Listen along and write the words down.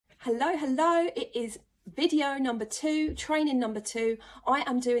Hello, it is video number 2, training number 2. I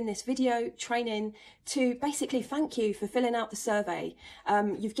am doing this video training to basically thank you for filling out the survey.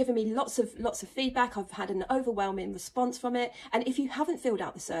 You've given me lots of feedback. I've had an overwhelming response from it. And if you haven't filled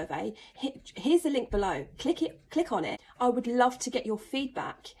out the survey, here's the link below. Click on it. I would love to get your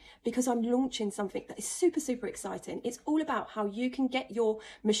feedback because I'm launching something that is super exciting. It's all about how you can get your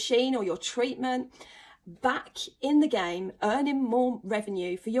machine or your treatment back in the game, earning more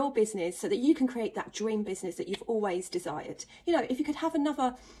revenue for your business so that you can create that dream business that you've always desired. You know, if you could have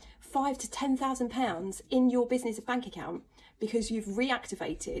another £5,000 to £10,000 in your business bank account because you've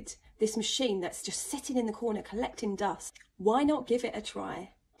reactivated this machine that's just sitting in the corner collecting dust, why not give it a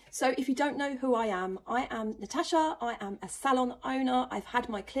try? So if you don't know who I am Natasha. I am a salon owner. I've had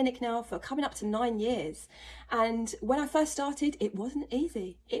my clinic now for coming up to 9 years. And when I first started, it wasn't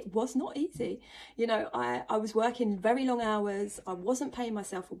easy. It was not easy. You know, I was working very long hours. I wasn't paying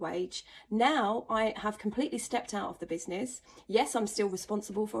myself a wage. Now I have completely stepped out of the business. Yes, I'm still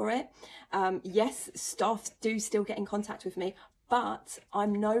responsible for it. Yes, staff do still get in contact with me, but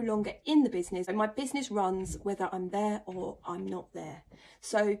I'm no longer in the business. My business runs whether I'm there or I'm not there.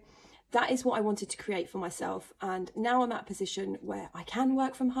 So that is what I wanted to create for myself. And now I'm at a position where I can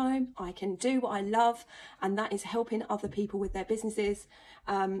work from home. I can do what I love, and that is helping other people with their businesses.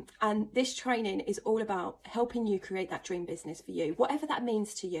 And this training is all about helping you create that dream business for you, whatever that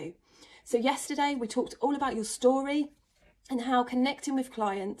means to you. So yesterday we talked all about your story and how connecting with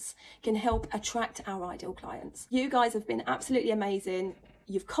clients can help attract our ideal clients. You guys have been absolutely amazing.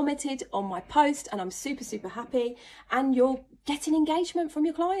 You've commented on my post and I'm super happy, and you're getting engagement from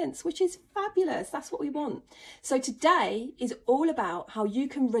your clients, which is fabulous. That's what we want. So today is all about how you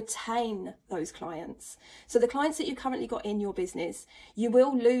can retain those clients. So the clients that you currently got in your business, you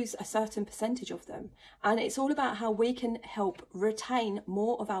will lose a certain percentage of them. And it's all about how we can help retain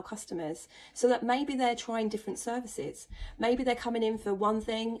more of our customers so that maybe they're trying different services. Maybe they're coming in for one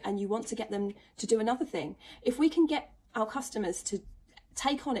thing and you want to get them to do another thing. If we can get our customers to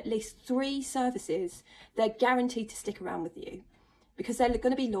take on at least 3 services, they're guaranteed to stick around with you because they're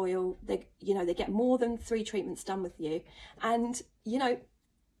going to be loyal. They get more than 3 treatments done with you, and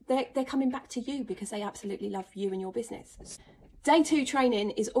they're coming back to you because they absolutely love you and your business. Day 2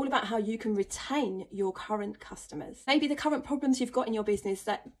 training is all about how you can retain your current customers. Maybe the current problems you've got in your business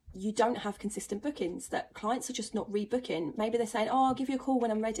that you don't have consistent bookings, that clients are just not rebooking. Maybe they're saying, oh, I'll give you a call when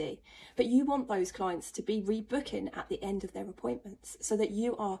I'm ready. But you want those clients to be rebooking at the end of their appointments so that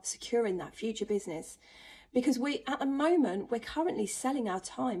you are securing that future business. Because at the moment, we're currently selling our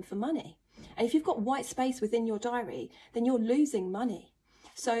time for money. And if you've got white space within your diary, then you're losing money.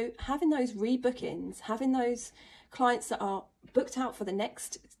 So having those rebookings, having those clients that are booked out for the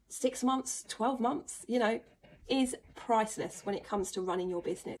next 6 months, 12 months, is priceless when it comes to running your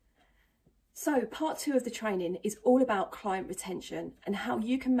business. So part 2 of the training is all about client retention and how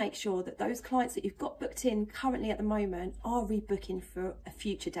you can make sure that those clients that you've got booked in currently at the moment are rebooking for a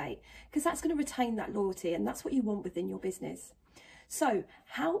future date, because that's going to retain that loyalty and that's what you want within your business. So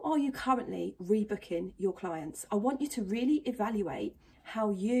how are you currently rebooking your clients? I want you to really evaluate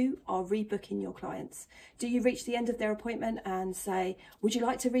how you are rebooking your clients. Do you reach the end of their appointment and say, would you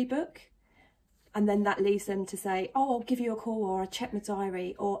like to rebook? And then that leaves them to say, oh, I'll give you a call, or I'll check my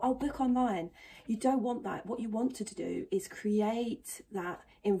diary, or I'll book online. You don't want that. What you want to do is create that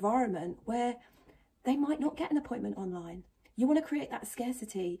environment where they might not get an appointment online. You want to create that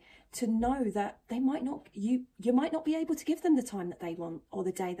scarcity to know that they might not, you might not be able to give them the time that they want or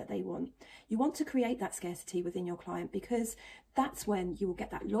the day that they want. You want to create that scarcity within your client, because that's when you will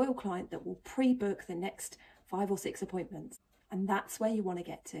get that loyal client that will pre-book the next 5 or 6 appointments. And that's where you want to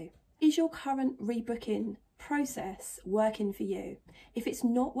get to. Is your current rebooking process working for you? If it's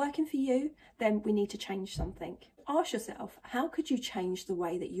not working for you, then we need to change something. Ask yourself, how could you change the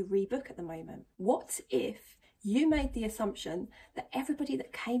way that you rebook at the moment? What if you made the assumption that everybody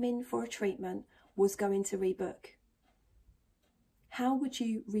that came in for a treatment was going to rebook? How would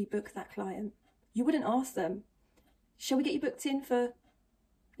you rebook that client? You wouldn't ask them, shall we get you booked in for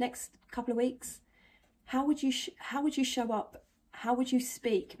next couple of weeks? How would you show up? How would you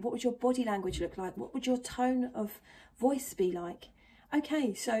speak? What would your body language look like? What would your tone of voice be like?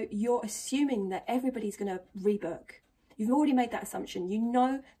 Okay, so you're assuming that everybody's going to rebook. You've already made that assumption. You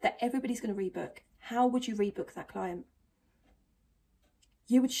know that everybody's going to rebook. How would you rebook that client?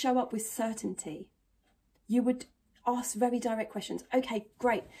 You would show up with certainty. You would ask very direct questions. Okay,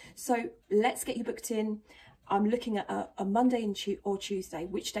 great. So let's get you booked in. I'm looking at a Monday or Tuesday.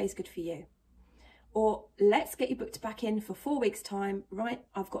 Which day is good for you? Or let's get you booked back in for 4 weeks' time. Right,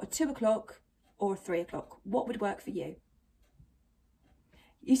 I've got a 2 o'clock or a 3 o'clock. What would work for you?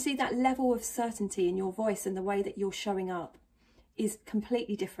 You see that level of certainty in your voice and the way that you're showing up is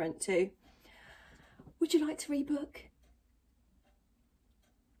completely different to, would you like to rebook?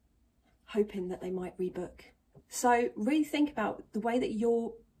 Hoping that they might rebook. So really think about the way that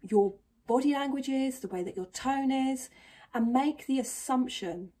your body language is, the way that your tone is, and make the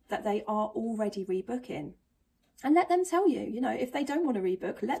assumption that they are already rebooking. And let them tell you, if they don't want to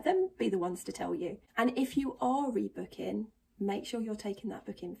rebook, let them be the ones to tell you. And if you are rebooking, make sure you're taking that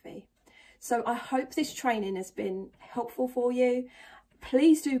booking fee. So I hope this training has been helpful for you.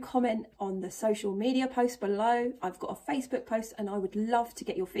 Please do comment on the social media post below. I've got a Facebook post and I would love to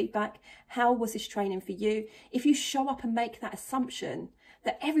get your feedback. How was this training for you? If you show up and make that assumption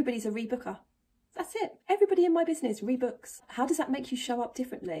that everybody's a rebooker, that's it. Everybody in my business rebooks. How does that make you show up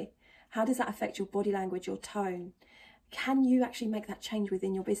differently? How does that affect your body language, your tone? Can you actually make that change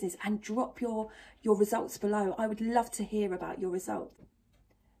within your business and drop your results below? I would love to hear about your results.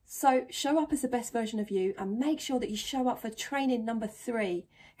 So show up as the best version of you and make sure that you show up for training number 3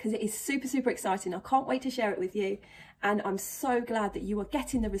 because it is super, super exciting. I can't wait to share it with you. And I'm so glad that you are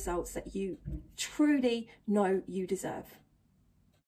getting the results that you truly know you deserve.